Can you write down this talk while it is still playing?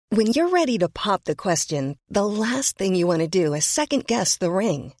When you're ready to pop the question, the last thing you want to do is second-guess the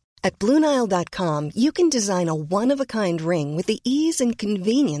ring. At BlueNile.com, you can design a one-of-a-kind ring with the ease and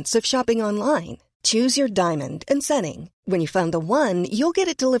convenience of shopping online. Choose your diamond and setting. When you find the one, you'll get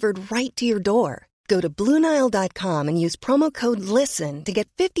it delivered right to your door. Go to BlueNile.com and use promo code LISTEN to get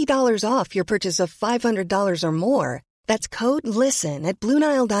 $50 off your purchase of $500 or more. That's code LISTEN at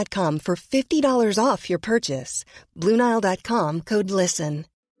BlueNile.com for $50 off your purchase. BlueNile.com, code LISTEN.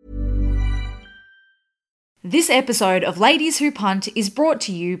 This episode of Ladies Who Punt is brought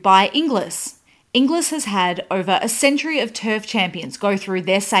to you by Inglis. Inglis has had over a century of turf champions go through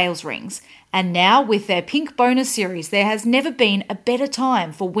their sales rings, and now with their Pink Bonus series, there has never been a better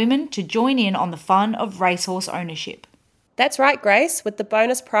time for women to join in on the fun of racehorse ownership. That's right, Grace. With the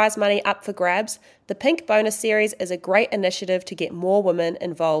bonus prize money up for grabs, the Pink Bonus series is a great initiative to get more women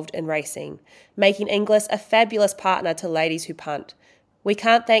involved in racing, making Inglis a fabulous partner to Ladies Who Punt. We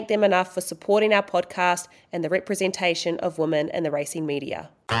can't thank them enough for supporting our podcast and the representation of women in the racing media.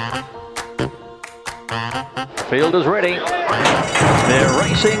 Field is ready. They're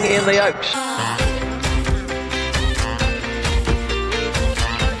racing in the Oaks.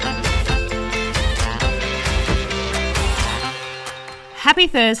 Happy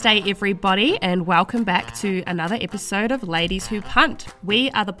Thursday, everybody, and welcome back to another episode of Ladies Who Punt. We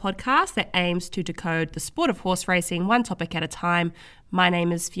are the podcast that aims to decode the sport of horse racing one topic at a time. My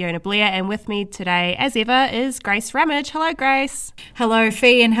name is Fiona Blair, and with me today, as ever, is Grace Ramage. Hello, Grace. Hello,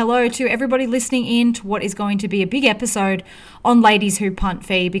 Fee, and hello to everybody listening in to what is going to be a big episode on Ladies Who Punt,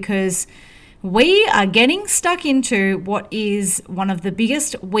 Fee, because we are getting stuck into what is one of the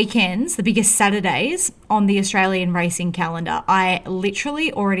biggest weekends, the biggest Saturdays on the Australian racing calendar. I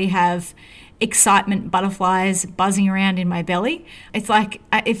literally already have excitement butterflies buzzing around in my belly. It's like,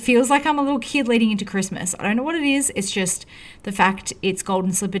 it feels like I'm a little kid leading into Christmas. I don't know what it is. It's just the fact it's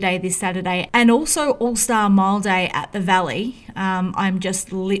Golden Slipper Day this Saturday and also All-Star Mile Day at the Valley. I'm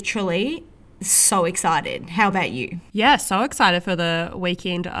just literally so excited. How about you? Yeah, so excited for the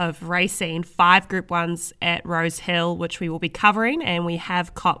weekend of racing. 5 Group 1s at Rose Hill, which we will be covering, and we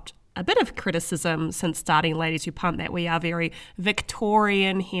have copped a bit of criticism since starting Ladies Who Punt that we are very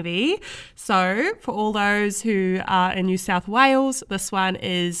Victorian heavy. So for all those who are in New South Wales, this one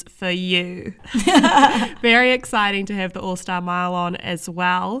is for you. Very exciting to have the All-Star Mile on as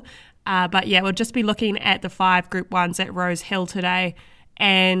well. But yeah, we'll just be looking at the 5 Group 1s at Rose Hill today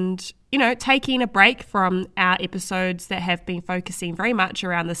and, you know, taking a break from our episodes that have been focusing very much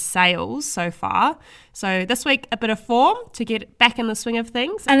around the sales so far. So this week, a bit of form to get back in the swing of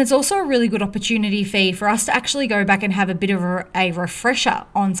things. And it's also a really good opportunity, Fee, for us to actually go back and have a bit of a refresher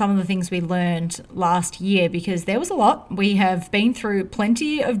on some of the things we learned last year, because there was a lot. We have been through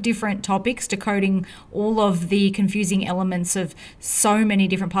plenty of different topics, decoding all of the confusing elements of so many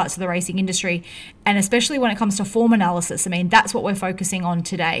different parts of the racing industry. And especially when it comes to form analysis, I mean, that's what we're focusing on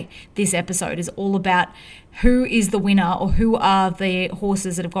today. This episode is all about who is the winner, or who are the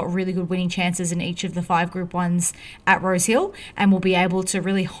horses that have got really good winning chances in each of the 5 Group 1s at Rose Hill, and we'll be able to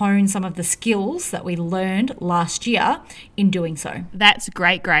really hone some of the skills that we learned last year in doing so. That's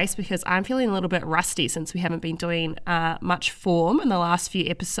great, Grace, because I'm feeling a little bit rusty since we haven't been doing much form in the last few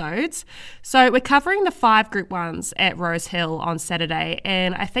episodes. So we're covering the 5 Group 1s at Rose Hill on Saturday,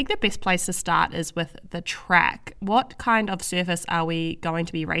 and I think the best place to start is with the track. What kind of surface are we going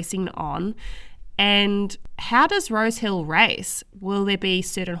to be racing on? And how does Rose Hill race? Will there be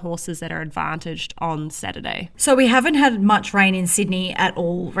certain horses that are advantaged on Saturday? So we haven't had much rain in Sydney at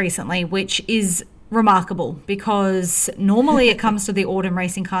all recently, which is remarkable because normally it comes to the Autumn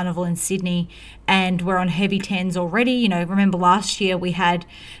Racing Carnival in Sydney and we're on heavy 10s already. You know, remember last year we had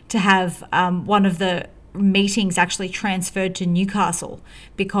to have one of the meetings actually transferred to Newcastle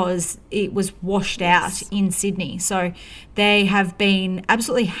because it was washed out in Sydney. So they have been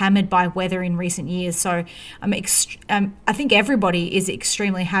absolutely hammered by weather in recent years. So I think everybody is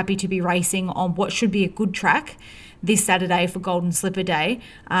extremely happy to be racing on what should be a good track this Saturday for Golden Slipper Day,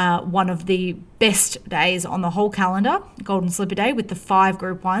 one of the best days on the whole calendar, Golden Slipper Day, with the 5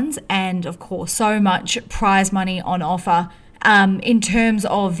 Group 1s and, of course, so much prize money on offer. In terms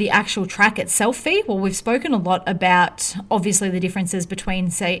of the actual track itself, Fee, well, we've spoken a lot about, obviously, the differences between,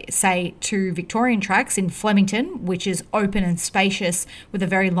 say 2 Victorian tracks in Flemington, which is open and spacious with a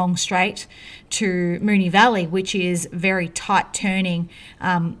very long straight, to Moonee Valley, which is very tight turning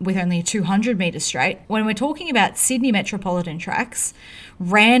with only a 200-metre straight. When we're talking about Sydney Metropolitan tracks,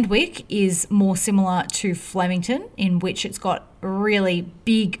 Randwick is more similar to Flemington, in which it's got really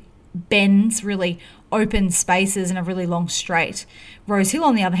big bends, really open spaces and a really long straight. Rose Hill,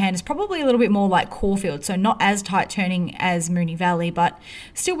 on the other hand, is probably a little bit more like Caulfield, so not as tight turning as Moonee Valley, but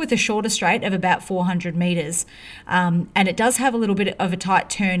still with a shorter straight of about 400 metres. And it does have a little bit of a tight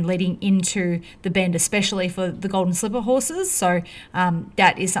turn leading into the bend, especially for the Golden Slipper horses. So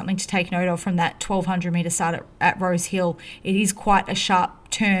that is something to take note of from that 1,200 metre start at Rose Hill. It is quite a sharp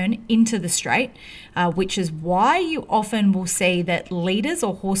turn into the straight, which is why you often will see that leaders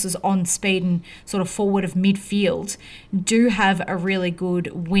or horses on speed and sort of forward of midfield do have a really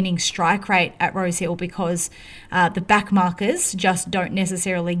good winning strike rate at Rose Hill, because the back markers just don't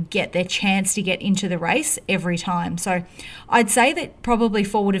necessarily get their chance to get into the race every time. So I'd say that probably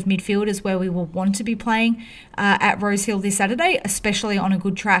forward of midfield is where we will want to be playing at Rose Hill this Saturday, especially on a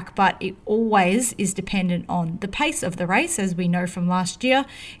good track, but it always is dependent on the pace of the race, as we know from last year.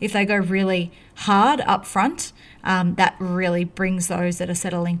 If they go really hard up front, that really brings those that are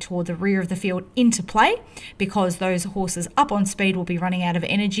settling toward the rear of the field into play, because those horses up on speed will be running out of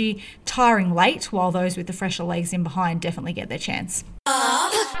energy, tiring late, while those with the fresher legs in behind definitely get their chance.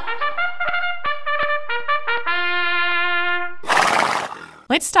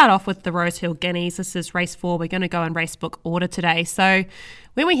 Let's start off with the Rose Hill Guineas. This is race 4. We're going to go in race book order today. So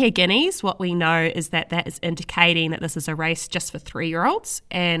when we hear Guineas, what we know is that is indicating that this is a race just for 3-year-olds.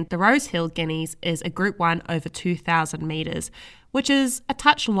 And the Rose Hill Guineas is a Group 1 over 2,000 metres, which is a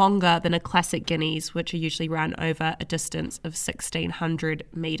touch longer than a classic Guineas, which are usually run over a distance of 1,600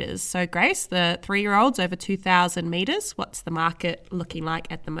 metres. So Grace, the 3-year-olds over 2,000 metres, what's the market looking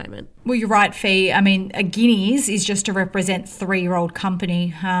like at the moment? Well, you're right, Fee. I mean, a Guineas is just to represent 3-year-old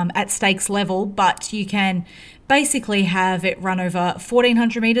company at stakes level, but you can basically have it run over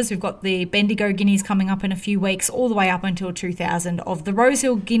 1,400 metres. We've got the Bendigo Guineas coming up in a few weeks, all the way up until 2,000 of the Rose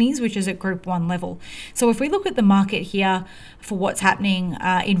Hill Guineas, which is at Group 1 level. So if we look at the market here for what's happening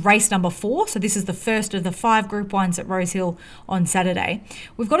in race number 4, so this is the first of the 5 Group 1s at Rose Hill on Saturday,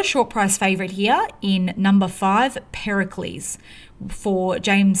 we've got a short price favourite here in number 5, Pericles, for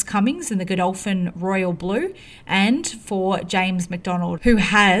James Cummings in the Godolphin Royal Blue, and for James McDonald, who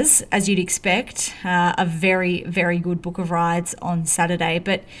has, as you'd expect, a very, very good book of rides on Saturday.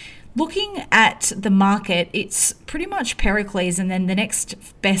 But looking at the market, it's pretty much Pericles, and then the next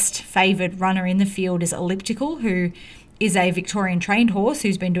best favoured runner in the field is Elliptical, who is a Victorian trained horse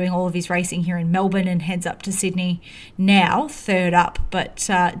who's been doing all of his racing here in Melbourne and heads up to Sydney now, third up. But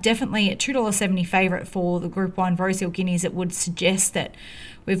definitely a $2.70 favourite for the Group 1 Rose Hill Guineas. It would suggest that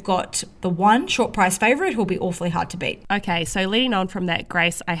we've got the one short price favourite who'll be awfully hard to beat. Okay, so leading on from that,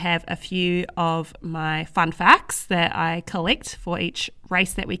 Grace, I have a few of my fun facts that I collect for each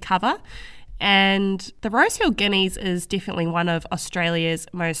race that we cover. And the Rose Hill Guineas is definitely one of Australia's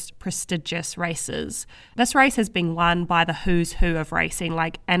most prestigious races. This race has been won by the who's who of racing,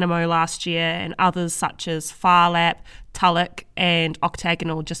 like Animo last year and others such as Phar Lap, Tulloch and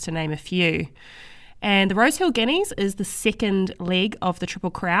Octagonal, just to name a few. And the Rose Hill Guineas is the second leg of the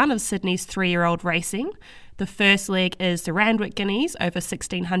Triple Crown of Sydney's 3-year-old racing. The first leg is the Randwick Guineas over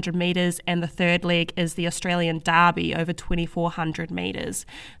 1,600 metres, and the third leg is the Australian Derby over 2,400 metres.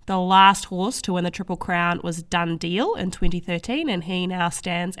 The last horse to win the Triple Crown was Done Deal in 2013, and he now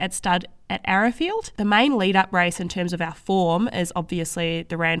stands at stud at Arrowfield. The main lead-up race in terms of our form is obviously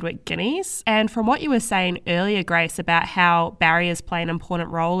the Randwick Guineas. And from what you were saying earlier, Grace, about how barriers play an important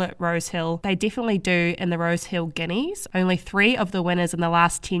role at Rose Hill, they definitely do in the Rose Hill Guineas. Only 3 of the winners in the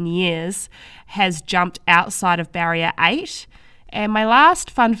last 10 years has jumped outside of barrier 8. And my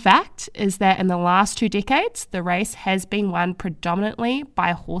last fun fact is that in the last 2 decades, the race has been won predominantly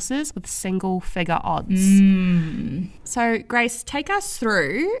by horses with single-figure odds. So, Grace, take us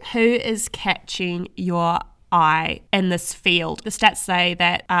through who is catching your eye in this field. The stats say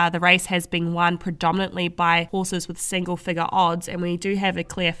that the race has been won predominantly by horses with single-figure odds, and we do have a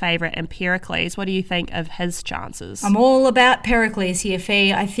clear favourite in Pericles. What do you think of his chances? I'm all about Pericles here,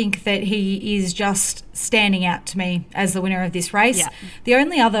 Fee. I think that he is just standing out to me as the winner of this race. Yeah. The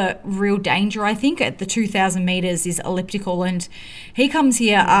only other real danger, I think, at the 2,000 metres is Elliptical, and he comes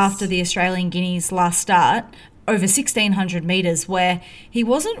here after the Australian Guineas last start, over 1,600 metres, where he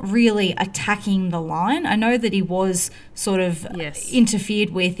wasn't really attacking the line. I know that he was sort of interfered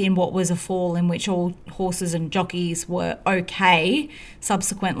with in what was a fall in which all horses and jockeys were okay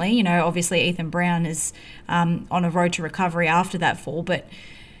subsequently. You know, obviously Ethan Brown is on a road to recovery after that fall. But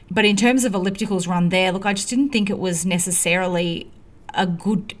in terms of Elliptical's run there, look, I just didn't think it was necessarily a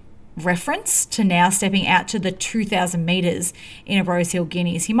good reference to now stepping out to the 2,000 metres in a Rose Hill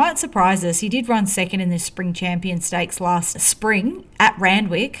Guineas. He might surprise us. He did run second in the Spring Champion Stakes last spring at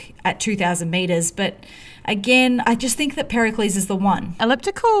Randwick at 2,000 metres, but again, I just think that Pericles is the one.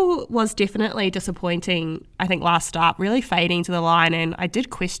 Elliptical was definitely disappointing, I think, last start, really fading to the line, and I did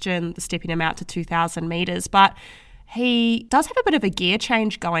question the stepping him out to 2,000 metres, but he does have a bit of a gear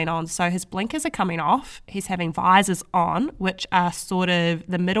change going on. So his blinkers are coming off. He's having visors on, which are sort of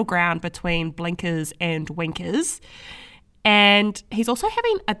the middle ground between blinkers and winkers. And he's also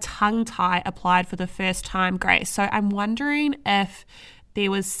having a tongue tie applied for the first time, Grace. So I'm wondering if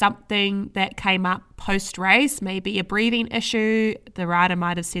there was something that came up post-race, maybe a breathing issue. The rider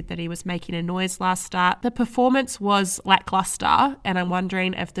might have said that he was making a noise last start. The performance was lackluster, and I'm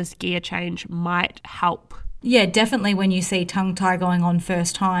wondering if this gear change might help. Yeah, definitely when you see tongue tie going on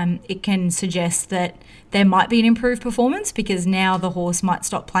first time, it can suggest that there might be an improved performance, because now the horse might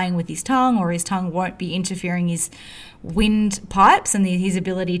stop playing with his tongue, or his tongue won't be interfering his wind pipes and his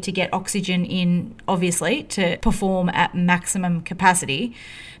ability to get oxygen in, obviously, to perform at maximum capacity.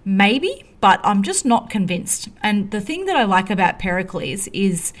 Maybe, but I'm just not convinced. And the thing that I like about Pericles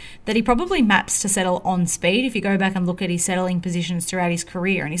is that he probably maps to settle on speed. If you go back and look at his settling positions throughout his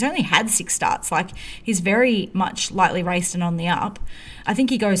career, and he's only had 6 starts, like he's very much lightly raced and on the up. I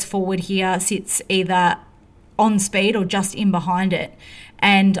think he goes forward here, sits either on speed or just in behind it.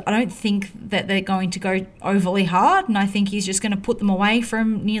 And I don't think that they're going to go overly hard, and I think he's just going to put them away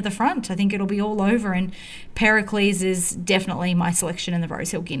from near the front. I think it'll be all over, and Pericles is definitely my selection in the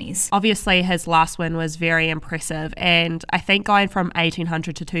Rosehill Guineas. Obviously, his last win was very impressive, and I think going from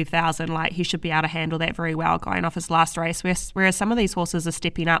 1,800 to 2,000, like, he should be able to handle that very well going off his last race, whereas some of these horses are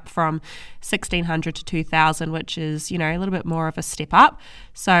stepping up from 1,600 to 2,000, which is, you know, a little bit more of a step up.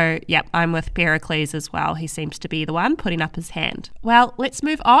 So, yep, I'm with Pericles as well. He seems to be the one putting up his hand. Well, let's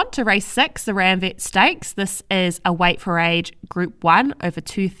move on to race 6, the Ranvet Stakes. This is a weight for age Group 1 over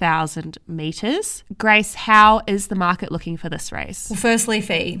 2,000 metres. Grace, how is the market looking for this race? Well, firstly,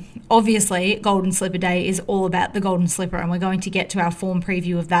 Fee, obviously Golden Slipper Day is all about the Golden Slipper, and we're going to get to our form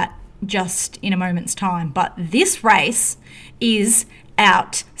preview of that just in a moment's time. But this race is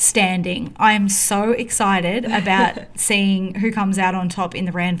outstanding. I am so excited about seeing who comes out on top in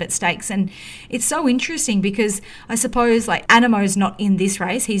the Ranvet Stakes, and it's so interesting because I suppose, like, Anamo's not in this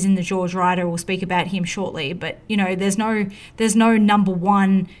race, he's in the George Ryder. We'll speak about him shortly, but you know, there's no number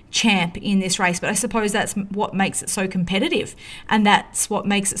one champ in this race, but I suppose that's what makes it so competitive, and that's what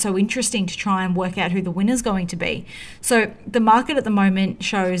makes it so interesting to try and work out who the winner's going to be. So the market at the moment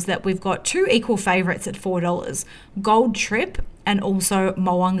shows that we've got 2 equal favourites at $4, Gold Trip and also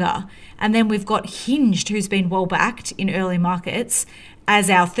Mo'unga. And then we've got Hinged, who's been well backed in early markets,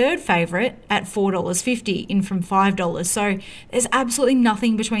 as our third favourite at $4.50 in from $5. So there's absolutely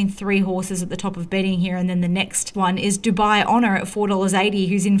nothing between 3 horses at the top of betting here. And then the next one is Dubai Honor at $4.80,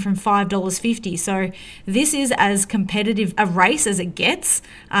 who's in from $5.50. So this is as competitive a race as it gets,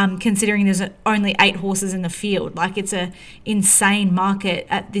 considering there's only 8 horses in the field. Like, it's a insane market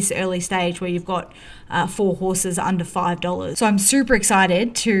at this early stage where you've got 4 horses under $5. So I'm super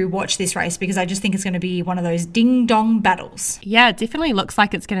excited to watch this race because I just think it's going to be one of those ding-dong battles. Yeah, it definitely looks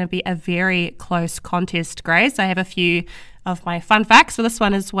like it's going to be a very close contest, Grace. I have a few of my fun facts for this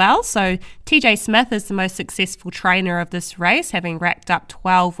one as well. So TJ Smith is the most successful trainer of this race, having racked up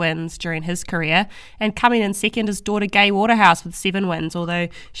 12 wins during his career. And coming in second is daughter Gay Waterhouse with 7 wins, although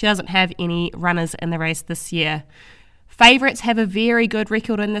she doesn't have any runners in the race this year. Favourites have a very good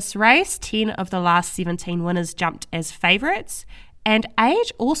record in this race. 10 of the last 17 winners jumped as favourites. And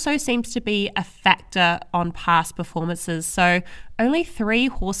age also seems to be a factor on past performances. So only 3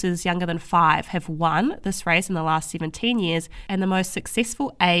 horses younger than 5 have won this race in the last 17 years, and the most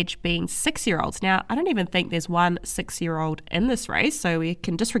successful age being 6-year-olds. Now, I don't even think there's one 6-year-old in this race, so we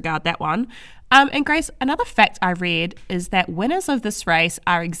can disregard that one. And Grace, another fact I read is that winners of this race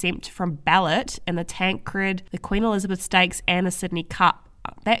are exempt from ballot in the Tancred, the Queen Elizabeth Stakes and the Sydney Cup.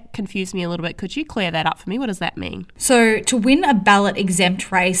 That confused me a little bit. Could you clear that up for me? What does that mean? So to win a ballot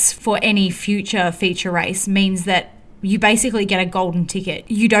exempt race for any future feature race means that you basically get a golden ticket.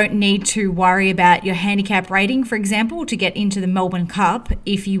 You don't need to worry about your handicap rating, for example, to get into the Melbourne Cup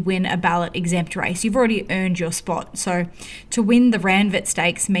if you win a ballot exempt race. You've already earned your spot. So to win the Ranvet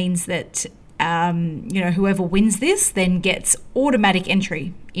Stakes means that whoever wins this then gets automatic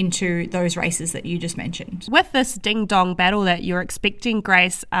entry into those races that you just mentioned. With this ding-dong battle that you're expecting,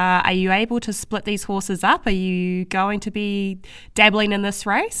 Grace, are you able to split these horses up? Are you going to be dabbling in this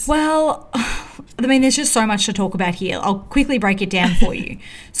race? Well, I mean, there's just so much to talk about here. I'll quickly break it down for you.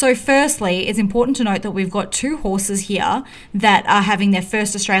 So firstly, it's important to note that we've got 2 horses here that are having their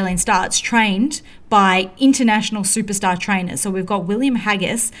first Australian starts trained by international superstar trainers. So we've got William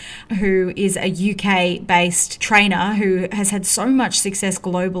Haggis, who is a UK-based trainer who has had so much success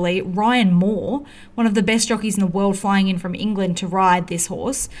globally. Ryan Moore, one of the best jockeys in the world, flying in from England to ride this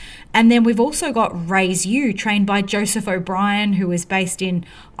horse. And then we've also got Raise You, trained by Joseph O'Brien, who is based in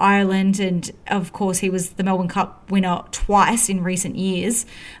Ireland. And of course, he was the Melbourne Cup winner twice in recent years.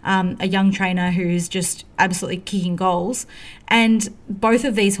 A young trainer who's just absolutely kicking goals. And both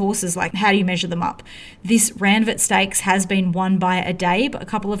of these horses, like, how do you measure them up? This Randwick Stakes has been won by Adabe a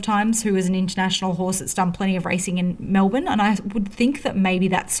couple of times, who is an international horse that's done plenty of racing in Melbourne. And I would think that maybe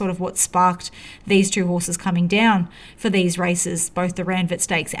that's sort of what sparked these two horses coming down for these races, both the Randwick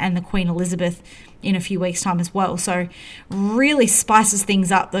Stakes and the Queen Elizabeth, in a few weeks' time as well. So really spices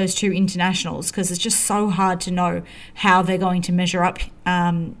things up, those two internationals, because it's just so hard to know how they're going to measure up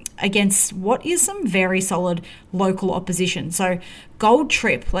against what is some very solid local opposition. So Gold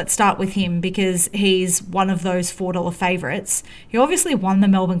Trip, let's start with him because he's one of those $4 favourites. He obviously won the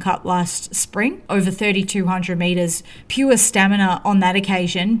Melbourne Cup last spring, over 3,200 metres, pure stamina on that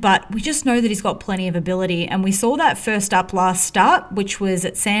occasion, but we just know that he's got plenty of ability. And we saw that first up last start, which was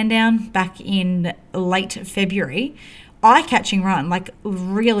at Sandown back in late February. Eye-catching run, like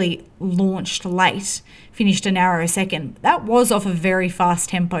really launched late, finished a narrow second. That was off a very fast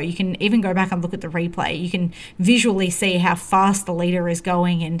tempo. You can even go back and look at the replay. You can visually see how fast the leader is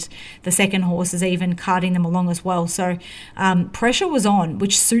going, and the second horse is even carting them along as well. So pressure was on,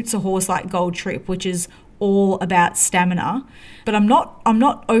 which suits a horse like Gold Trip, which is all about stamina. But I'm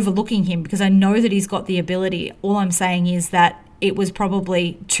not overlooking him because I know that he's got the ability. All I'm saying is that it was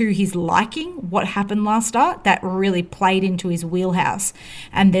probably to his liking what happened last start that really played into his wheelhouse.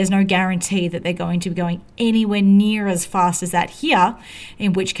 And there's no guarantee that they're going to be going anywhere near as fast as that here,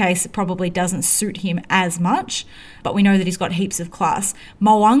 in which case it probably doesn't suit him as much. But we know that he's got heaps of class.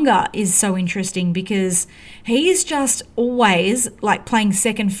 Mo'unga is so interesting because he's just always like playing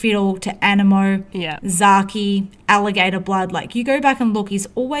second fiddle to Animo, Zaki, Alligator Blood. Like, you go back and look, he's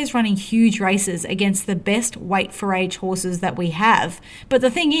always running huge races against the best weight for age horses that we have. But the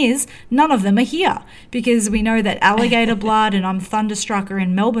thing is, none of them are here because we know that Alligator Blood and I'm Thunderstruck are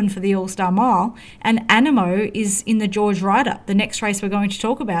in Melbourne for the All-Star Mile, and Animo is in the George Ryder, the next race we're going to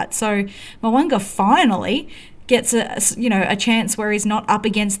talk about. So Mo'unga finally gets a chance where he's not up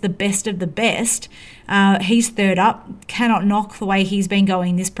against the best of the best. He's third up, cannot knock the way he's been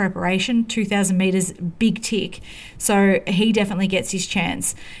going this preparation, 2,000 metres, big tick. So he definitely gets his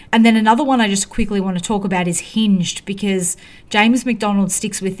chance. And then another one I just quickly want to talk about is Hinged, because James McDonald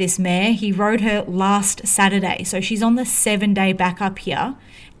sticks with this mare. He rode her last Saturday, so she's on the 7-day backup here,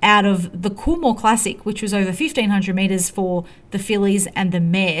 out of the Coolmore Classic, which was over 1,500 metres for the fillies and the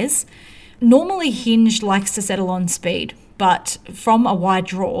mares. Normally Hinged likes to settle on speed, but from a wide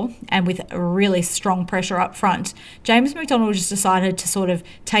draw and with a really strong pressure up front, James McDonald just decided to sort of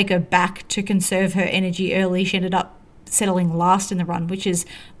take her back to conserve her energy early. She ended up settling last in the run, which is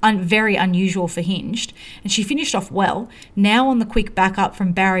very unusual for Hinged, and she finished off well. Now on the quick backup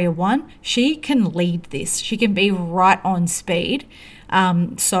from Barrier 1, she can lead this. She can be right on speed.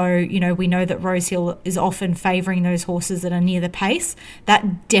 So, we know that Rosehill is often favouring those horses that are near the pace.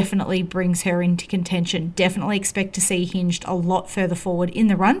 That definitely brings her into contention. Definitely expect to see Hinged a lot further forward in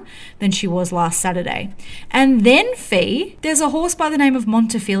the run than she was last Saturday. And then, there's a horse by the name of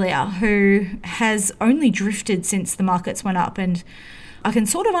Montefilia who has only drifted since the markets went up, and I can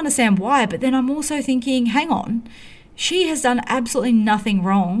sort of understand why, but then I'm also thinking, hang on, she has done absolutely nothing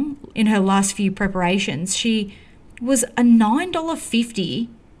wrong in her last few preparations. She was a $9.50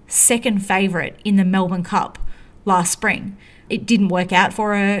 second favourite in the Melbourne Cup last spring. It didn't work out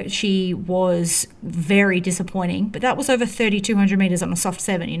for her. She was very disappointing, but that was over 3,200 metres on a soft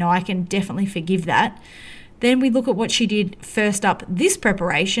 7. I can definitely forgive that. Then we look at what she did first up this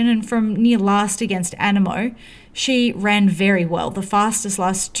preparation, and from near last against Animo, she ran very well, the fastest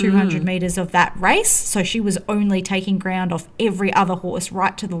last 200 metres of that race. So she was only taking ground off every other horse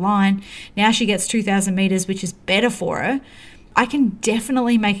right to the line. Now she gets 2,000 metres, which is better for her. I can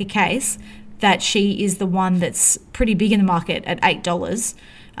definitely make a case that she is the one that's pretty big in the market at $8.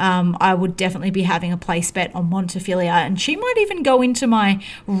 I would definitely be having a place bet on Montefilia, and she might even go into my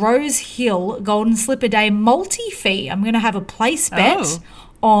Rosehill Golden Slipper Day multi-fee. I'm going to have a place bet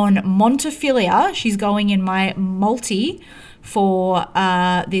on Montefilia. She's going in my multi for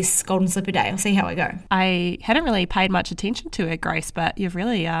this Golden Slipper Day. I'll see how I go. I hadn't really paid much attention to it, Grace, but you've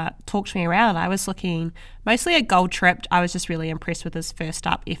really talked me around. I was looking mostly at Gold Trip. I was just really impressed with his first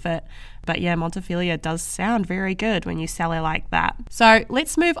up effort. But yeah, Montefilia does sound very good when you sell it like that. So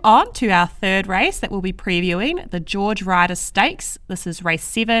let's move on to our third race that we'll be previewing, the George Ryder Stakes. This is race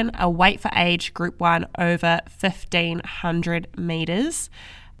 7, a weight for age Group 1 over 1,500 metres.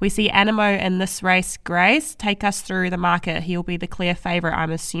 We see Anamoe in this race. Grace, take us through the market. He'll be the clear favourite,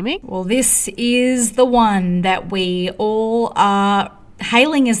 I'm assuming. Well, this is the one that we all are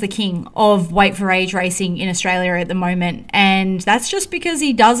hailing as the king of weight for age racing in Australia at the moment, and that's just because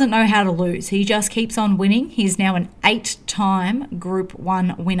he doesn't know how to lose. He just keeps on winning. He's now an 8-time Group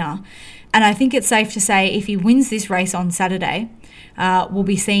 1 winner, and I think it's safe to say if he wins this race on Saturday, we'll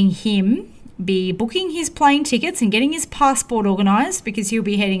be seeing him be booking his plane tickets and getting his passport organised, because he'll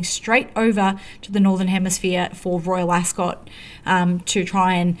be heading straight over to the Northern Hemisphere for Royal Ascot to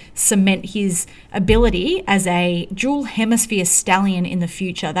try and cement his ability as a dual hemisphere stallion in the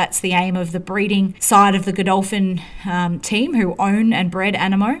future. That's the aim of the breeding side of the Godolphin team who own and bred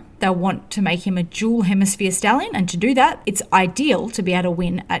Anamoe. They'll want to make him a dual hemisphere stallion, and to do that, it's ideal to be able to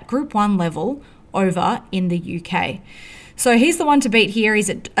win at Group 1 level over in the UK. So he's the one to beat here. He's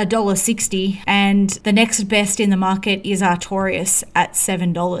at $1.60, and the next best in the market is Artorias at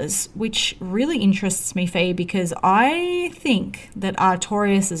 $7, which really interests me, Fee, because I think that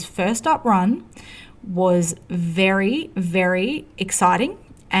Artorias' first up run was very, very exciting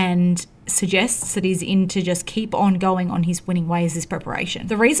and suggests that he's in to just keep on going on his winning ways this preparation.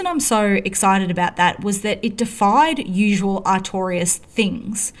 The reason I'm so excited about that was that it defied usual Artorias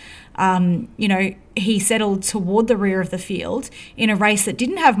things. He settled toward the rear of the field in a race that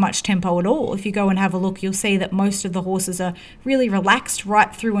didn't have much tempo at all. If you go and have a look, you'll see that most of the horses are really relaxed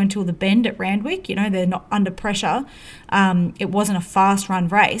right through until the bend at Randwick. They're not under pressure. It wasn't a fast run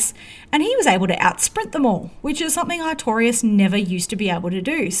race. And he was able to out-sprint them all, which is something Artorias never used to be able to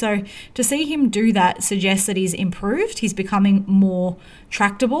do. So to see him do that suggests that he's improved. He's becoming more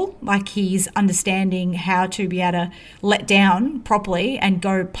tractable, like he's understanding how to be able to let down properly and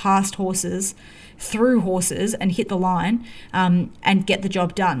go past horses, through horses, and hit the line and get the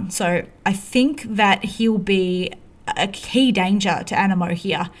job done. So I think that he'll be a key danger to Anamoe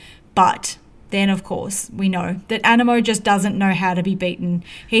here. But then, of course, we know that Anamoe just doesn't know how to be beaten.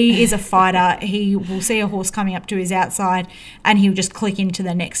 He is a fighter. He will see a horse coming up to his outside and he'll just click into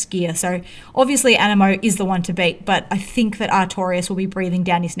the next gear. So obviously Anamoe is the one to beat, but I think that Artorias will be breathing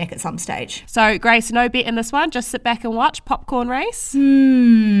down his neck at some stage. So, Grace, no bet in this one. Just sit back and watch. Popcorn race.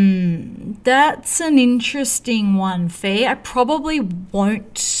 That's an interesting one, Fee. I probably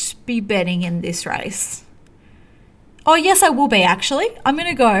won't be betting in this race. Oh, yes, I will be, actually. I'm going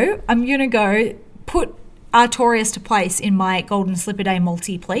to go put Artorias to place in my Golden Slipper Day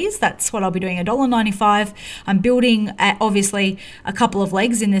multi, please. That's what I'll be doing, $1.95. I'm building, obviously, a couple of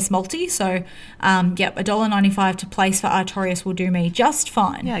legs in this multi. So, $1.95 to place for Artorias will do me just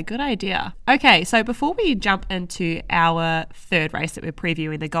fine. Yeah, good idea. Okay, so before we jump into our third race that we're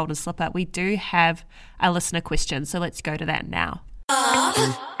previewing, the Golden Slipper, we do have a listener question. So let's go to that now.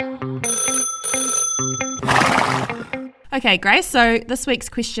 Okay, Grace, so this week's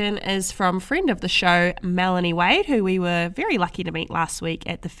question is from friend of the show, Melanie Wade, who we were very lucky to meet last week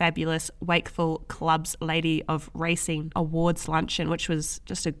at the fabulous Wakeful Club's Lady of Racing Awards luncheon, which was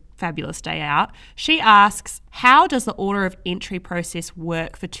just a fabulous day out. She asks, how does the order of entry process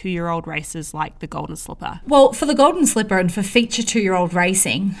work for 2-year-old races like the Golden Slipper? Well, for the Golden Slipper and for feature 2-year-old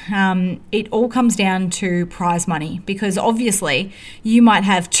racing, it all comes down to prize money, because obviously you might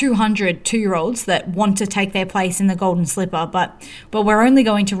have 200 2-year-olds that want to take their place in the Golden Slipper, but we're only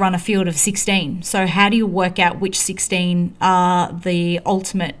going to run a field of 16. So how do you work out which 16 are the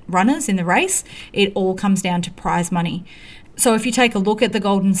ultimate runners in the race? It all comes down to prize money. So if you take a look at the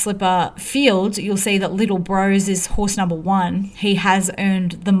Golden Slipper field, you'll see that Little Bros is horse number 1. He has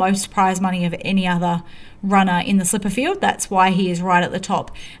earned the most prize money of any other runner in the Slipper field. That's why he is right at the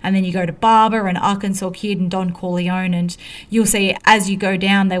top. And then you go to Barber and Arkansas Kid and Don Corleone, and you'll see as you go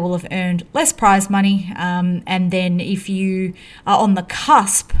down, they will have earned less prize money. And then if you are on the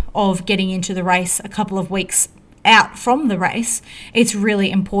cusp of getting into the race a couple of weeks out from the race, it's really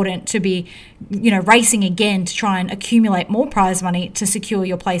important to be, racing again to try and accumulate more prize money to secure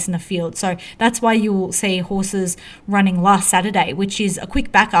your place in the field. So that's why you will see horses running last Saturday, which is a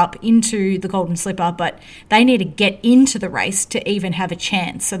quick backup into the Golden Slipper, but they need to get into the race to even have a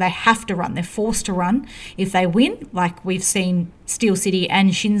chance. So they have to run. They're forced to run. If they win, like we've seen Steel City and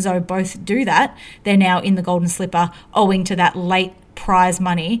Shinzo both do that, they're now in the Golden Slipper owing to that late prize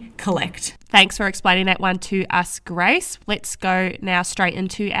money collect. Thanks for explaining that one to us, Grace. Let's go now straight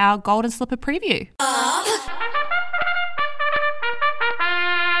into our Golden Slipper preview.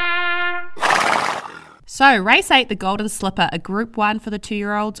 So, race 8, the Golden Slipper, a Group 1 for the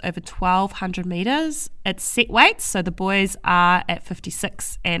 2-year-olds over 1,200 metres. It's set weights, so the boys are at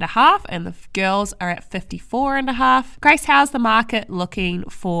 56.5 and the girls are at 54.5. Grace, how's the market looking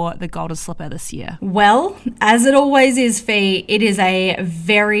for the Golden Slipper this year? Well, as it always is, Fee, it is a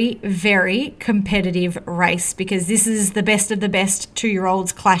very, very competitive race because this is the best of the best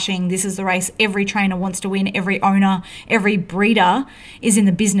 2-year-olds clashing. This is the race every trainer wants to win, every owner, every breeder is in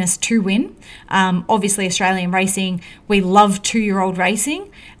the business to win. Obviously, Australian racing, we love 2-year-old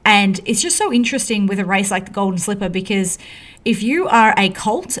racing, and it's just so interesting with a race like the Golden Slipper because if you are a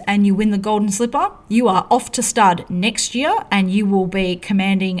colt and you win the Golden Slipper, you are off to stud next year and you will be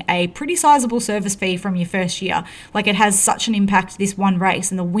commanding a pretty sizable service fee from your first year. Like, it has such an impact, this one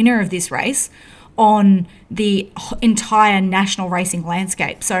race, and the winner of this race on the entire national racing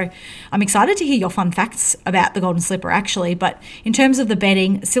landscape. So I'm excited to hear your fun facts about the Golden Slipper actually, but in terms of the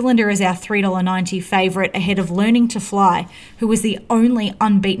betting, Cylinder is our $3.90 favourite ahead of Learning to Fly, who was the only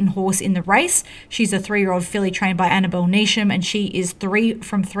unbeaten horse in the race. She's a 3-year-old filly trained by Annabelle Neesham and she is 3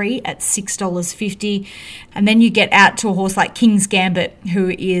 from 3 at $6.50. And then you get out to a horse like King's Gambit,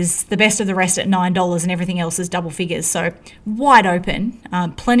 who is the best of the rest at $9 and everything else is double figures. So wide open,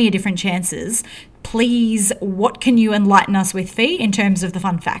 plenty of different chances. Please, what can you enlighten us with, Fee, in terms of the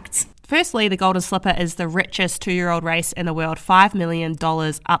fun facts? Firstly, the Golden Slipper is the richest 2-year-old race in the world, $5 million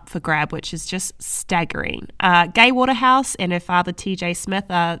up for grab, which is just staggering. Gay Waterhouse and her father TJ Smith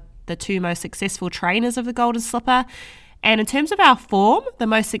are the 2 most successful trainers of the Golden Slipper. And in terms of our form, the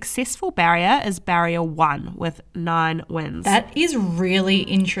most successful barrier is Barrier 1 with 9 wins. That is really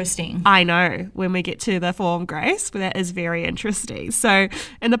interesting. I know, when we get to the form, Grace, but that is very interesting. So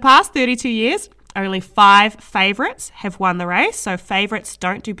in the past 32 years, only 5 favourites have won the race, so favourites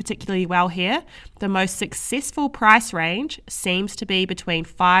don't do particularly well here. The most successful price range seems to be between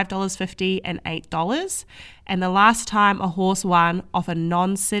 $5.50 and $8. And the last time a horse won off a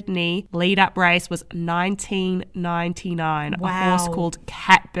non-Sydney lead-up race was 1999, wow. A horse called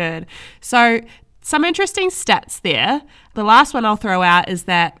Catbird. So some interesting stats there. The last one I'll throw out is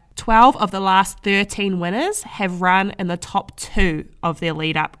that 12 of the last 13 winners have run in the top 2 of their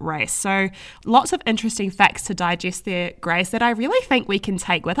lead-up race. So lots of interesting facts to digest there, Grace, that I really think we can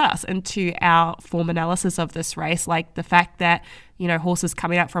take with us into our form analysis of this race, like the fact that, you know, horses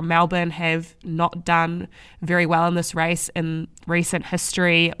coming up from Melbourne have not done very well in this race in recent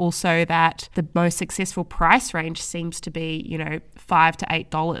history. Also that the most successful price range seems to be, you know, $5 to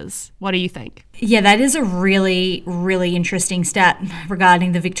 $8. What do you think? Yeah, that is a really, really interesting stat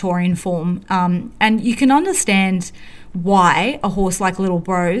regarding the Victorian form. And you can understand why a horse like Little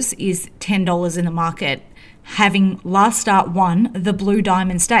Bros is $10 in the market, having last start won the Blue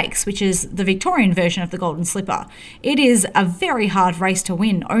Diamond Stakes, which is the Victorian version of the Golden Slipper. It is a very hard race to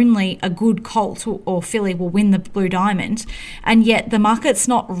win. Only a good colt or filly will win the Blue Diamond, and yet the market's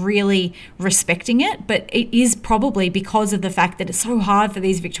not really respecting it, but it is probably because of the fact that it's so hard for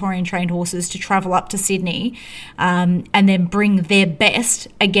these Victorian trained horses to travel up to Sydney and then bring their best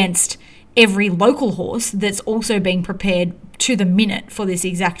against every local horse that's also being prepared to the minute for this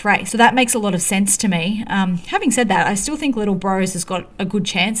exact race. So that makes a lot of sense to me. Having said that, I still think Little Bros has got a good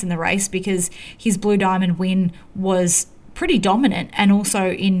chance in the race because his Blue Diamond win was pretty dominant and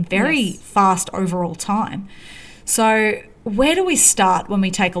also in very fast overall time. So where do we start when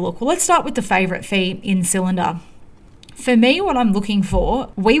we take a look? Well, let's start with the favourite fee in Cylinder. For me, what I'm looking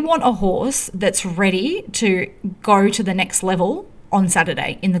for, we want a horse that's ready to go to the next level on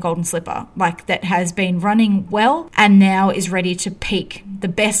Saturday in the Golden Slipper, like that has been running well and now is ready to peak the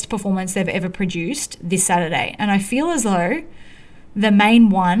best performance they've ever produced this Saturday. And I feel as though the main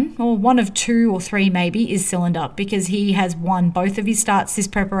one, or one of 2 or 3 maybe, is Cylinder, because he has won both of his starts this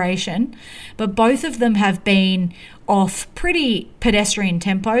preparation, but both of them have been off pretty pedestrian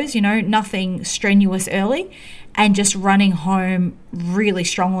tempos, you know, nothing strenuous early, and just running home really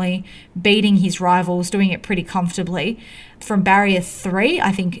strongly, beating his rivals, doing it pretty comfortably. From barrier 3,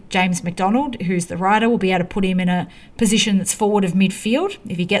 I think James McDonald, who's the rider, will be able to put him in a position that's forward of midfield.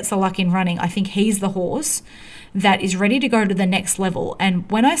 If he gets the luck in running, I think he's the horse that is ready to go to the next level. And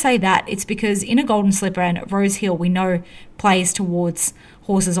when I say that, it's because in a Golden Slipper and at Rose Hill, we know plays towards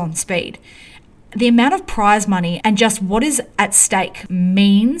horses on speed. The amount of prize money and just what is at stake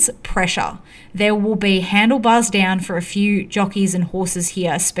means pressure. There will be handlebars down for a few jockeys and horses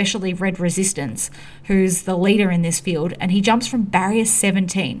here, especially Red Resistance, who's the leader in this field, and he jumps from barrier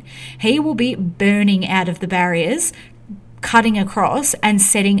 17. He will be burning out of the barriers, cutting across and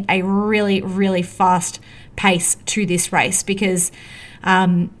setting a really, really fast pace to this race because,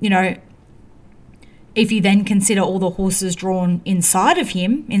 if you then consider all the horses drawn inside of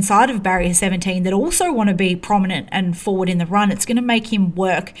him, inside of barrier 17, that also want to be prominent and forward in the run, it's going to make him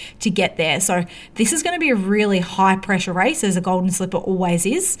work to get there. So this is going to be a really high pressure race, as a Golden Slipper always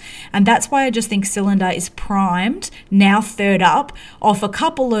is. And that's why I just think Cylinder is primed, now third up, off a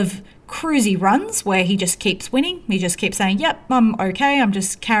couple of cruisy runs where he just keeps winning. He just keeps saying, yep, I'm okay. I'm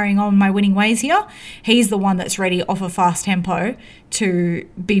just carrying on my winning ways here. He's the one that's ready off a fast tempo to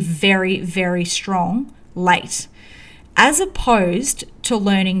be very, very strong late. As opposed to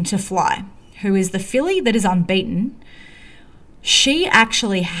Learning to Fly, who is the filly that is unbeaten. She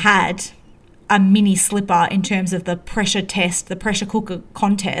actually had a mini slipper in terms of the pressure test, the pressure cooker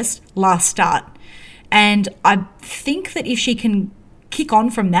contest last start. And I think that if she can kick on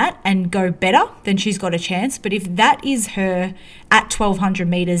from that and go better, then she's got a chance. But if that is her at 1,200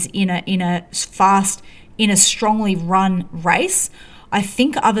 metres in a fast, in a strongly run race, I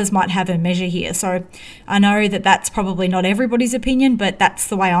think others might have a measure here. So I know that that's probably not everybody's opinion, but that's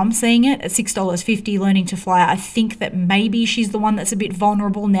the way I'm seeing it. At $6.50, Learning to Fly, I think that maybe she's the one that's a bit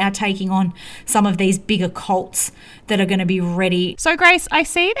vulnerable now, taking on some of these bigger colts that are going to be ready. So Grace, I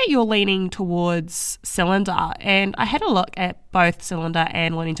see that you're leaning towards Cylinder, and I had a look at both Cylinder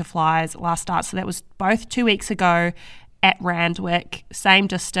and Learning to Fly's last start. So that was both 2 weeks ago at Randwick, same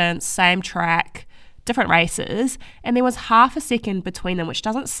distance, same track, different races, and there was half a second between them, which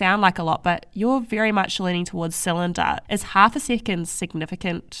doesn't sound like a lot, but you're very much leaning towards Cylinder. Is half a second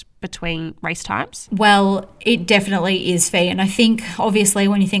significant between race times? Well, it definitely is, Fee. And I think, obviously,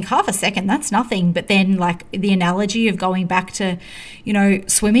 when you think half a second, that's nothing. But then, like, the analogy of going back to,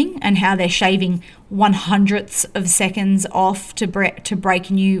 swimming and how they're shaving 1/100ths of seconds off to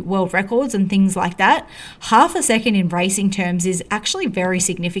break new world records and things like that. Half a second in racing terms is actually very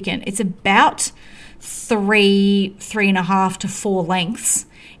significant. It's about 3.5 to 4 lengths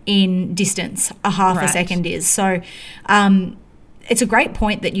in distance, a half a second is. So it's a great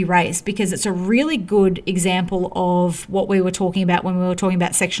point that you raised, because it's a really good example of what we were talking about when we were talking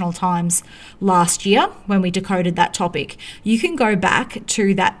about sectional times last year when we decoded that topic. You can go back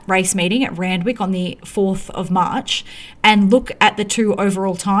to that race meeting at Randwick on the 4th of March and look at the two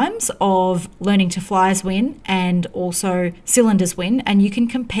overall times of Learning to Fly's win and also Cylinder's win, and you can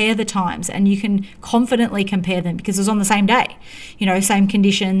compare the times and you can confidently compare them because it was on the same day, same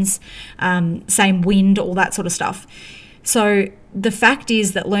conditions, same wind, all that sort of stuff. So the fact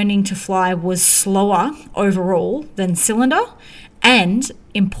is that Learning to Fly was slower overall than Cylinder, and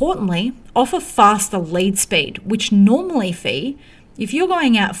importantly, off a faster lead speed, which normally, Fee, if you're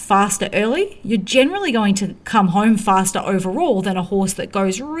going out faster early, you're generally going to come home faster overall than a horse that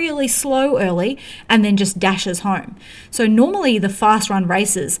goes really slow early and then just dashes home. So normally the fast run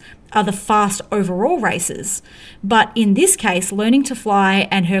races are the fast overall races. But in this case, Learning to Fly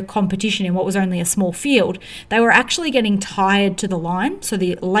and her competition in what was only a small field, they were actually getting tired to the line. So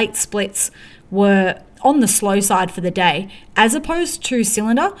the late splits were on the slow side for the day, as opposed to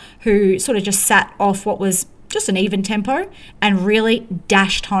Cylinder, who sort of just sat off what was just an even tempo and really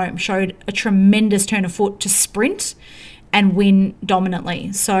dashed home, showed a tremendous turn of foot to sprint and win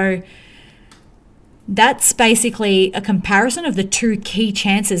dominantly. So that's basically a comparison of the two key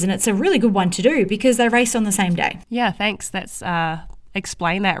chances, and it's a really good one to do because they raced on the same day. Yeah, thanks. That's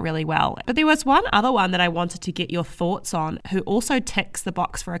explain that really well. But there was one other one that I wanted to get your thoughts on, who also ticks the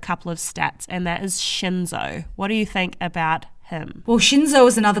box for a couple of stats, and that is Shinzo. What do you think about him? Well, Shinzo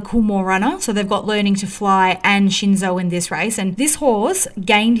is another Coolmore runner, so they've got Learning to Fly and Shinzo in this race, and this horse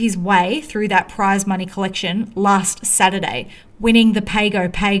gained his way through that prize money collection last Saturday, winning the Pago,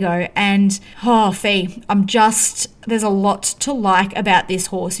 and Fee, there's a lot to like about this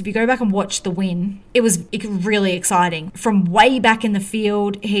horse. If you go back and watch the win, it was really exciting. From way back in the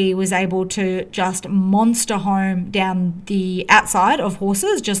field, he was able to just monster home down the outside of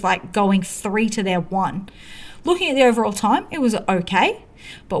horses, just like going 3 to their 1. Looking at the overall time, it was okay.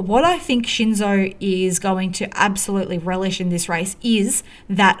 But what I think Shinzo is going to absolutely relish in this race is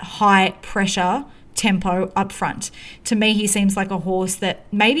that high pressure tempo up front. To me, he seems like a horse that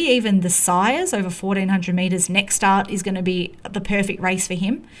maybe even the sires over 1,400 metres next start is going to be the perfect race for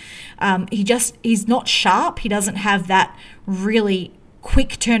him. He's not sharp. He doesn't have that really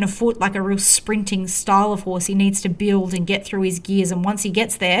quick turn of foot, like a real sprinting style of horse. He needs to build and get through his gears, and once he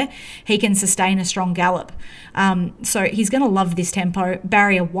gets there, he can sustain a strong gallop. So he's going to love this tempo.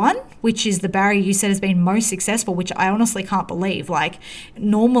 Barrier 1, which is the barrier you said has been most successful, which I honestly can't believe. Like,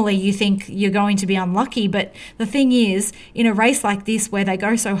 normally you think you're going to be unlucky, but the thing is, in a race like this where they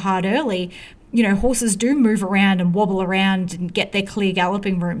go so hard early, horses do move around and wobble around and get their clear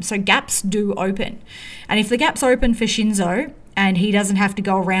galloping room. So gaps do open. And if the gap's open for Shinzo and he doesn't have to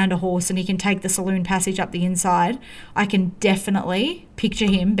go around a horse and he can take the saloon passage up the inside, I can definitely picture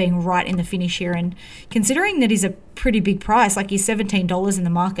him being right in the finish here. And considering that he's a pretty big price, like he's $17 in the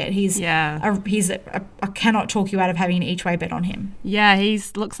market, I cannot talk you out of having an each way bet on him. Yeah,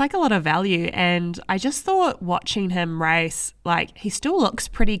 looks like a lot of value. And I just thought watching him race, like he still looks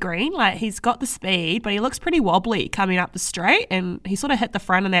pretty green. Like he's got the speed, but he looks pretty wobbly coming up the straight. And he sort of hit the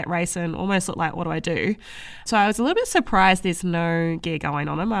front of that race and almost looked like, what do I do? So I was a little bit surprised there's no gear going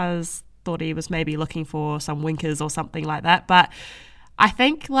on him. I thought he was maybe looking for some winkers or something like that. But I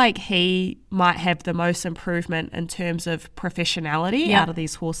think like he might have the most improvement in terms of professionality out of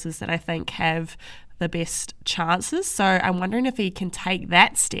these horses that I think have the best chances. So I'm wondering if he can take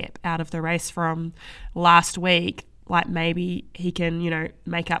that step out of the race from last week. Like maybe he can,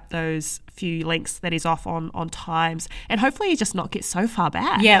 make up those few lengths that he's off on times, and hopefully he just not get so far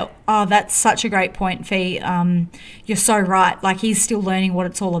back. Yeah. Oh, that's such a great point, Fee. You're so right. Like he's still learning what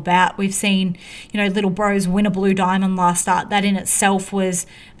it's all about. We've seen, Little Bros win a Blue Diamond last start. That in itself was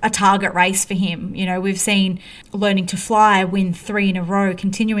a target race for him. We've seen Learning to Fly win 3 in a row,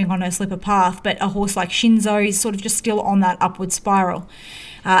 continuing on her slipper path, but a horse like Shinzo is sort of just still on that upward spiral.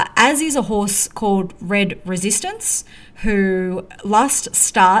 As is a horse called Red Resistance, who last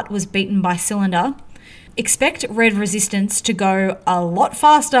start was beaten by Cylinder. Expect Red Resistance to go a lot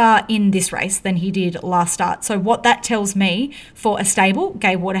faster in this race than he did last start. So what that tells me for a stable,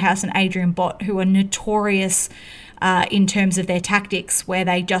 Gay Waterhouse and Adrian Bott, who are notorious in terms of their tactics, where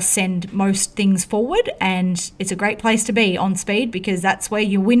they just send most things forward, and it's a great place to be on speed because that's where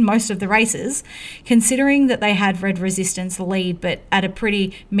you win most of the races. Considering that they had Red Resistance lead but at a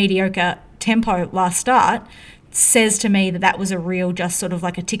pretty mediocre tempo last start, says to me that was a real just sort of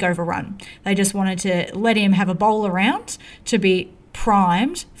like a tick over run. They just wanted to let him have a bowl around to be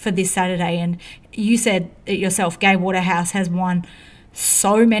primed for this Saturday. And you said it yourself, Gay Waterhouse has won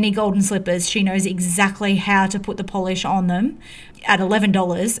so many golden slippers. She knows exactly how to put the polish on them. At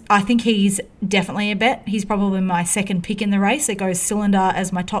 $11, I think he's definitely a bet. He's probably my second pick in the race. It goes Cylinder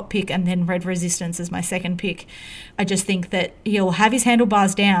as my top pick and then Red Resistance as my second pick. I just think that he'll have his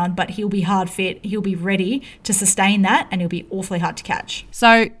handlebars down, but he'll be hard fit. He'll be ready to sustain that, and he'll be awfully hard to catch.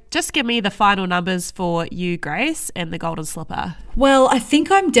 So just give me the final numbers for you, Grace, and the Golden Slipper. Well, I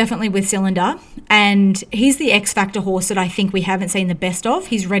think I'm definitely with Cylinder, and he's the X-Factor horse that I think we haven't seen the best of.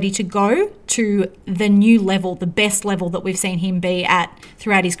 He's ready to go to the new level, the best level that we've seen him be at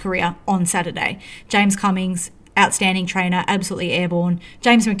throughout his career on Saturday. James Cummings, outstanding trainer, absolutely airborne.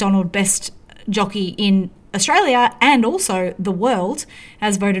 James McDonald, best jockey in Australia and also the world,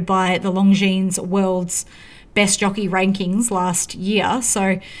 as voted by the Longines World's best jockey rankings last year.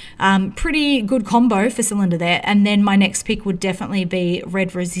 So pretty good combo for Cylinder there. And then my next pick would definitely be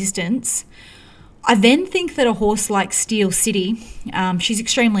Red Resistance. I then think that a horse like Steel City, she's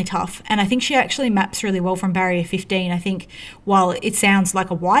extremely tough, and I think she actually maps really well from barrier 15. I think while it sounds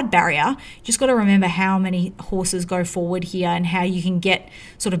like a wide barrier, you just got to remember how many horses go forward here and how you can get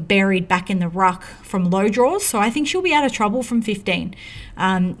sort of buried back in the ruck from low draws. So I think she'll be out of trouble from 15.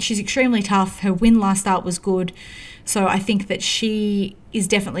 She's extremely tough. Her win last start was good. So I think that she is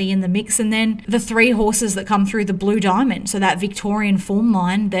definitely in the mix. And then the 3 horses that come through the Blue Diamond, so that Victorian form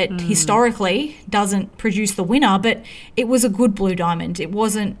line that historically doesn't produce the winner, but it was a good Blue Diamond. It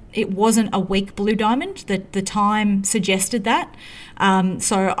wasn't a weak Blue Diamond. The time suggested that.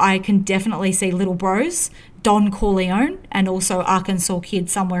 So I can definitely see Little Bros, Don Corleone, and also Arkansas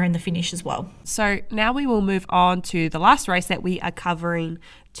Kid somewhere in the finish as well. So now we will move on to the last race that we are covering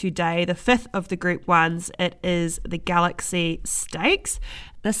today, the 5th of the Group 1s. It is the Galaxy Stakes.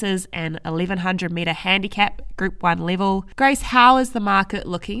 This is an 1100 metre handicap, Group 1 level. Grace, how is the market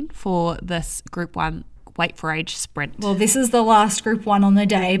looking for this Group 1 Weight for Age sprint? Well, this is the last Group 1 on the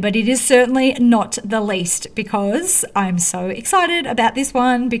day, but it is certainly not the least because I'm so excited about this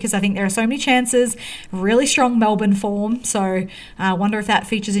one because I think there are so many chances. Really strong Melbourne form, so I wonder if that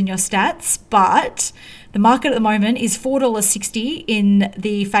features in your stats. But the market at the moment is $4.60 in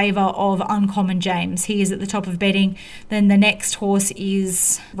the favour of Uncommon James. He is at the top of betting. Then the next horse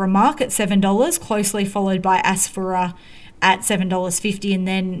is Remark at $7, closely followed by Asfura at $7.50, and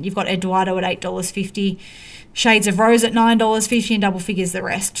then you've got Eduardo at $8.50, Shades of Rose at $9.50, and double figures the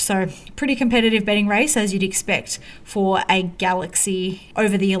rest. So pretty competitive betting race as you'd expect for a Galaxy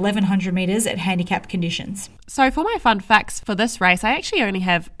over the 1100 metres at handicap conditions. So for my fun facts for this race, I actually only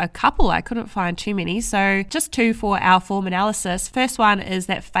have a couple. I couldn't find too many. So just two for our form analysis. First one is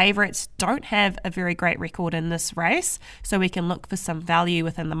that favourites don't have a very great record in this race. So we can look for some value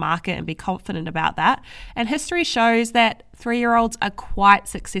within the market and be confident about that. And history shows that 3-year-olds are quite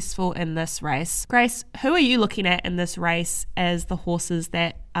successful in this race. Grace, who are you looking at in this race as the horses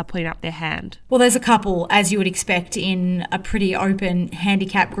that are putting up their hand? Well, there's a couple, as you would expect in a pretty open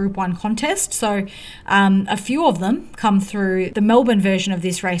handicap Group 1 contest. So a few of them come through the Melbourne version of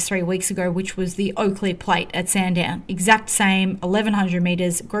this race 3 weeks ago, which was the Oakley Plate at Sandown. Exact same 1100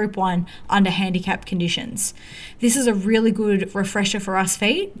 metres, Group 1 under handicap conditions. This is a really good refresher for us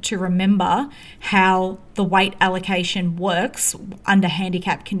feet to remember how the weight allocation works under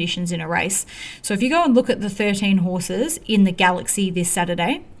handicap conditions in a race. So if you go and look at the 13 horses in the Galaxy this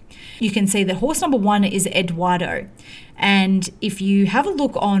Saturday, you can see that horse number 1 is Eduardo. And if you have a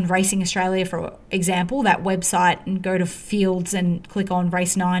look on Racing Australia, for example, that website, and go to Fields and click on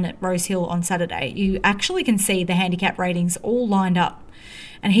race 9 at Rose Hill on Saturday, you actually can see the handicap ratings all lined up.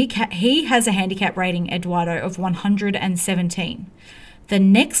 And he has a handicap rating, Eduardo, of 117. The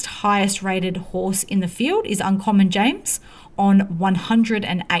next highest rated horse in the field is Uncommon James on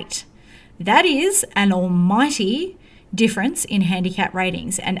 108. That is an almighty difference in handicap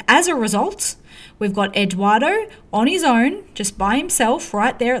ratings. And as a result, we've got Eduardo on his own, just by himself,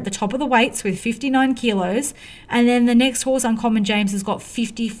 right there at the top of the weights with 59 kilos. And then the next horse, Uncommon James, has got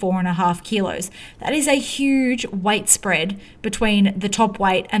 54.5 kilos. That is a huge weight spread between the top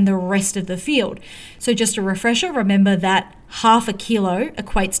weight and the rest of the field. So just a refresher, remember that half a kilo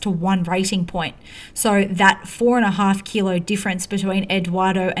equates to 1 rating point. So that 4.5 kilo difference between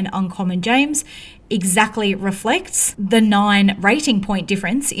Eduardo and Uncommon James exactly reflects the 9 rating point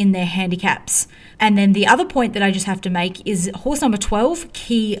difference in their handicaps. And then the other point that I just have to make is horse number 12,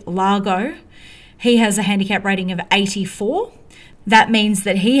 Key Largo. He has a handicap rating of 84. That means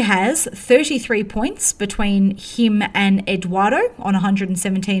that he has 33 points between him and Eduardo on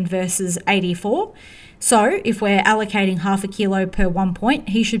 117 versus 84. So if we're allocating half a kilo per 1 point,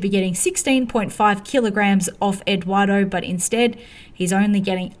 he should be getting 16.5 kilograms off Eduardo, but instead he's only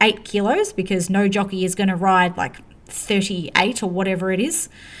getting 8 kilos because no jockey is going to ride like 38 or whatever it is.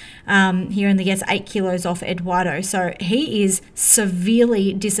 He only gets 8 kilos off Eduardo. So he is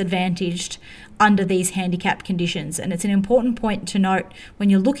severely disadvantaged under these handicap conditions. And it's an important point to note when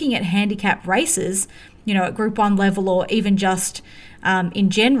you're looking at handicap races, you know, at Group 1 level or even just in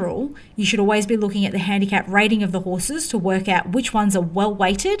general, you should always be looking at the handicap rating of the horses to work out which ones are well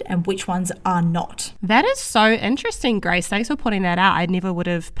weighted and which ones are not. That is so interesting, Grace. Thanks for putting that out. I never would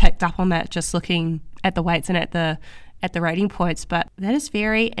have picked up on that just looking at the weights and at the rating points, but that is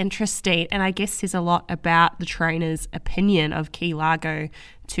very interesting, and I guess says a lot about the trainer's opinion of Key Largo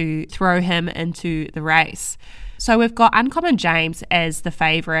to throw him into the race. So we've got Uncommon James as the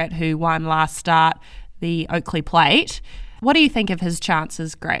favourite who won last start, the Oakley Plate. What do you think of his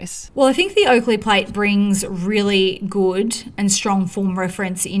chances, Grace? Well, I think the Oakley Plate brings really good and strong form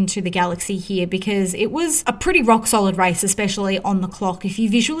reference into the Galaxy here because it was a pretty rock-solid race, especially on the clock. If you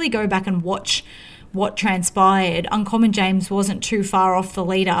visually go back and watch what transpired, Uncommon James wasn't too far off the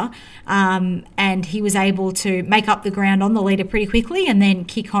leader, and he was able to make up the ground on the leader pretty quickly and then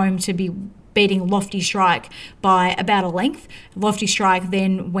kick home to be beating Lofty Strike by about a length. Lofty Strike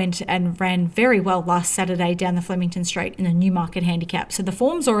then went and ran very well last Saturday down the Flemington Straight in the Newmarket handicap. So the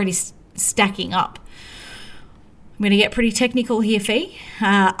form's already stacking up. I'm going to get pretty technical here, Fee.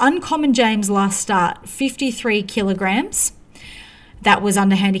 Uncommon James last start, 53 kilograms. That was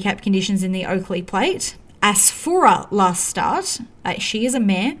under handicap conditions in the Oakley Plate. Asfura last start, she is a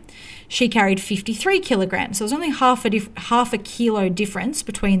mare. She carried 53 kilograms. So it was only half a kilo difference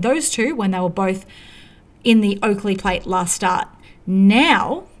between those two when they were both in the Oakley Plate last start.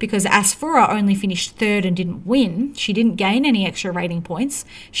 Now, because Asfura only finished third and didn't win, she didn't gain any extra rating points.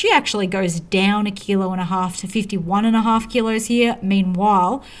 She actually goes down 1.5 kilos to 51.5 kilos here.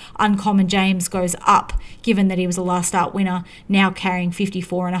 Meanwhile, Uncommon James goes up, given that he was a last start winner, now carrying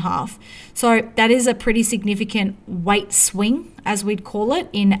 54.5. So that is a pretty significant weight swing, as we'd call it,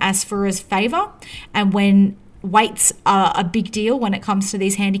 in Asfura's favour. And when weights are a big deal when it comes to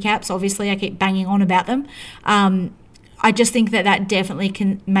these handicaps, obviously I keep banging on about them, I just think that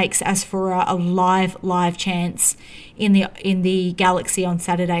definitely makes Asfura a live chance in the Galaxy on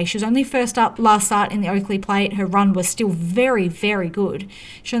Saturday. She was only first up last start in the Oakley Plate. Her run was still very, very good.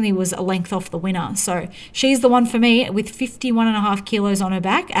 She only was a length off the winner. So she's the one for me with 51.5 kilos on her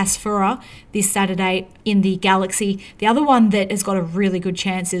back, Asfura, this Saturday in the Galaxy. The other one that has got a really good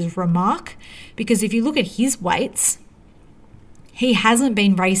chance is Remark, because if you look at his weights, he hasn't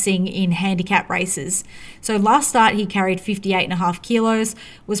been racing in handicap races. So last start he carried 58.5 kilos,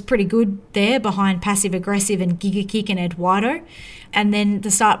 was pretty good there behind Passive Aggressive and Giga Kick and Eduardo. And then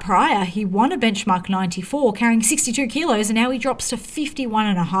the start prior, he won a benchmark 94, carrying 62 kilos, and now he drops to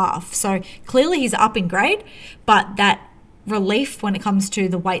 51.5. So clearly he's up in grade, but that relief when it comes to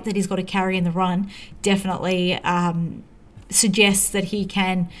the weight that he's got to carry in the run definitely suggests that he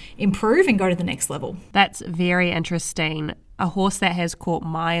can improve and go to the next level. That's very interesting. A horse that has caught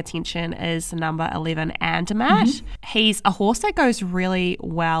my attention is number 11, Andermatt. He's a horse that goes really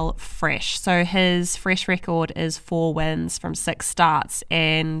well fresh. So his fresh record is 4 wins from 6 starts,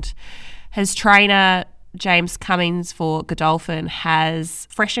 and his trainer, James Cummings for Godolphin, has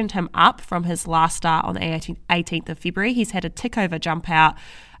freshened him up from his last start on the 18th of February. He's had a tick-over jump out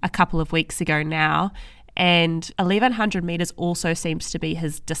a couple of weeks ago now, and 1100 metres also seems to be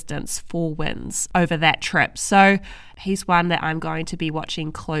his distance, 4 wins over that trip. So he's one that I'm going to be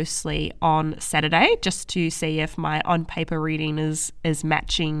watching closely on Saturday, just to see if my on-paper reading is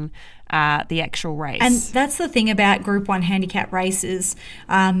matching the actual race. And that's the thing about Group 1 handicap races.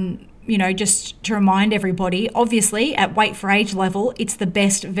 Just to remind everybody, obviously at weight for age level, it's the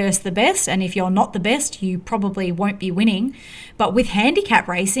best versus the best. And if you're not the best, you probably won't be winning. But with handicap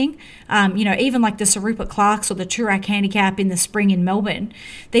racing, even like the Sir Rupert Clark's or the Toorak handicap in the spring in Melbourne,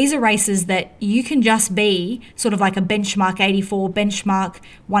 these are races that you can just be sort of like a benchmark 84, benchmark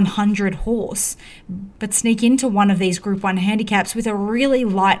 100 horse, but sneak into one of these Group 1 handicaps with a really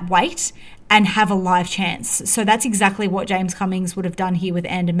light weight and have a live chance. So that's exactly what James Cummings would have done here with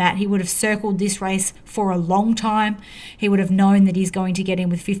Andermatt. He would have circled this race for a long time. He would have known that he's going to get in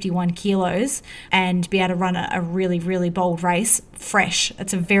with 51 kilos and be able to run a really, really bold race fresh.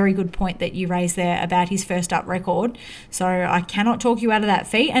 That's a very good point that you raised there about his first up record. So I cannot talk you out of that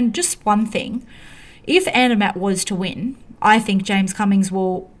feat. And just one thing, if Andermatt was to win, I think James Cummings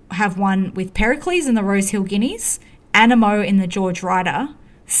will have won with Pericles in the Rose Hill Guineas, Animo in the George Ryder,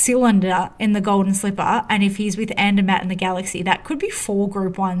 Cylinder in the Golden Slipper, and if he's with Andermatt in the Galaxy, that could be 4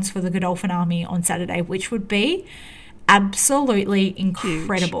 Group 1s for the Godolphin Army on Saturday, which would be absolutely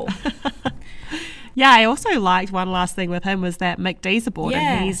incredible. Yeah, I also liked one last thing with him was that Mick D's aboard,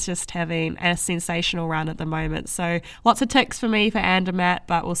 Yeah. and he's just having a sensational run at the moment. So lots of ticks for me for Andermatt,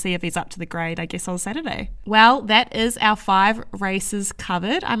 but we'll see if he's up to the grade, I guess, on Saturday. Well, that is our 5 races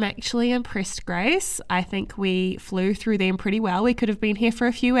covered. I'm actually impressed, Grace. I think we flew through them pretty well. We could have been here for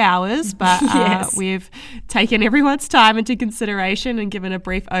a few hours, but Yes. We've taken everyone's time into consideration and given a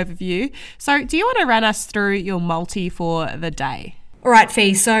brief overview. So do you want to run us through your multi for the day? All right,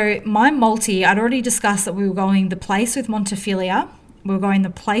 Fee. So my multi, I'd already discussed that we were going the place with Montefilia. We were going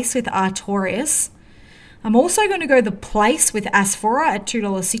the place with Artorias. I'm also going to go the place with Asphora at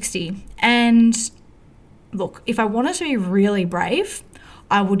 $2.60. And look, if I wanted to be really brave,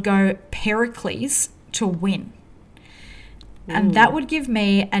 I would go Pericles to win. And that would give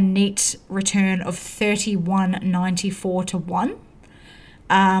me a neat return of $31.94 to 1.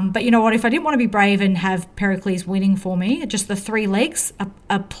 But you know what, if I didn't want to be brave and have Pericles winning for me, just the 3 legs,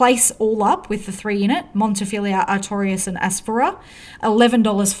 a place all up with the 3 in it, Montefilia, Artorias and Asphora,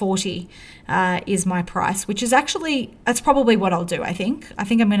 $11.40 is my price, which is actually, that's probably what I'll do, I think. I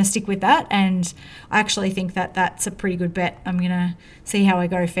think I'm going to stick with that, and I actually think that that's a pretty good bet. I'm going to see how I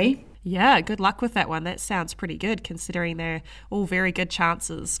go, Fee. Yeah, good luck with that one. That sounds pretty good considering they're all very good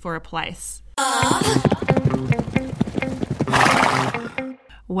chances for a place.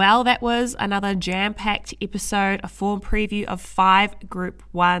 Well, that was another jam-packed episode, a form preview of 5 Group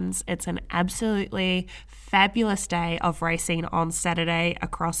 1s. It's an absolutely fabulous day of racing on Saturday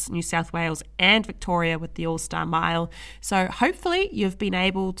across New South Wales and Victoria with the All-Star Mile. So hopefully you've been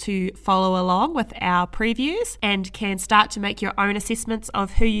able to follow along with our previews and can start to make your own assessments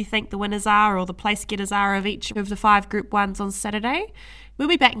of who you think the winners are or the place getters are of each of the 5 Group 1s on Saturday. We'll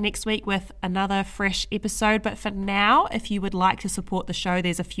be back next week with another fresh episode, but for now, if you would like to support the show,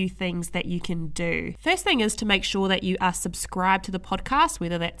 there's a few things that you can do. First thing is to make sure that you are subscribed to the podcast,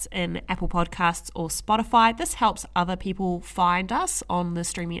 whether that's in Apple Podcasts or Spotify. This helps other people find us on the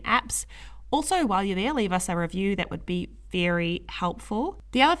streaming apps. Also, while you're there, leave us a review. That would be very helpful.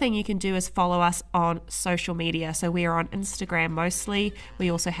 The other thing you can do is follow us on social media. So we are on Instagram mostly.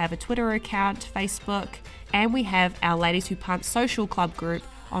 We also have a Twitter account, Facebook, and we have our Ladies Who Punt social club group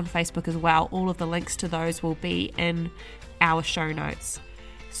on Facebook as well. All of the links to those will be in our show notes.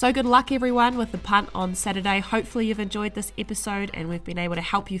 So good luck everyone with the punt on Saturday. Hopefully you've enjoyed this episode and we've been able to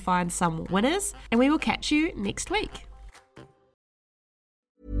help you find some winners, and we will catch you next week.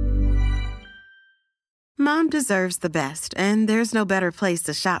 Mom deserves the best, and there's no better place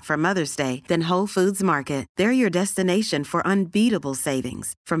to shop for Mother's Day than Whole Foods Market. They're your destination for unbeatable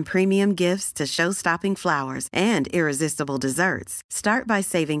savings, from premium gifts to show-stopping flowers and irresistible desserts. Start by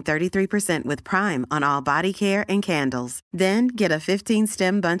saving 33% with Prime on all body care and candles. Then get a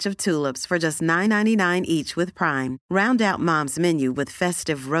 15-stem bunch of tulips for just $9.99 each with Prime. Round out Mom's menu with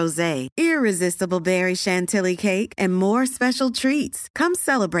festive rosé, irresistible berry chantilly cake, and more special treats. Come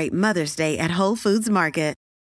celebrate Mother's Day at Whole Foods Market.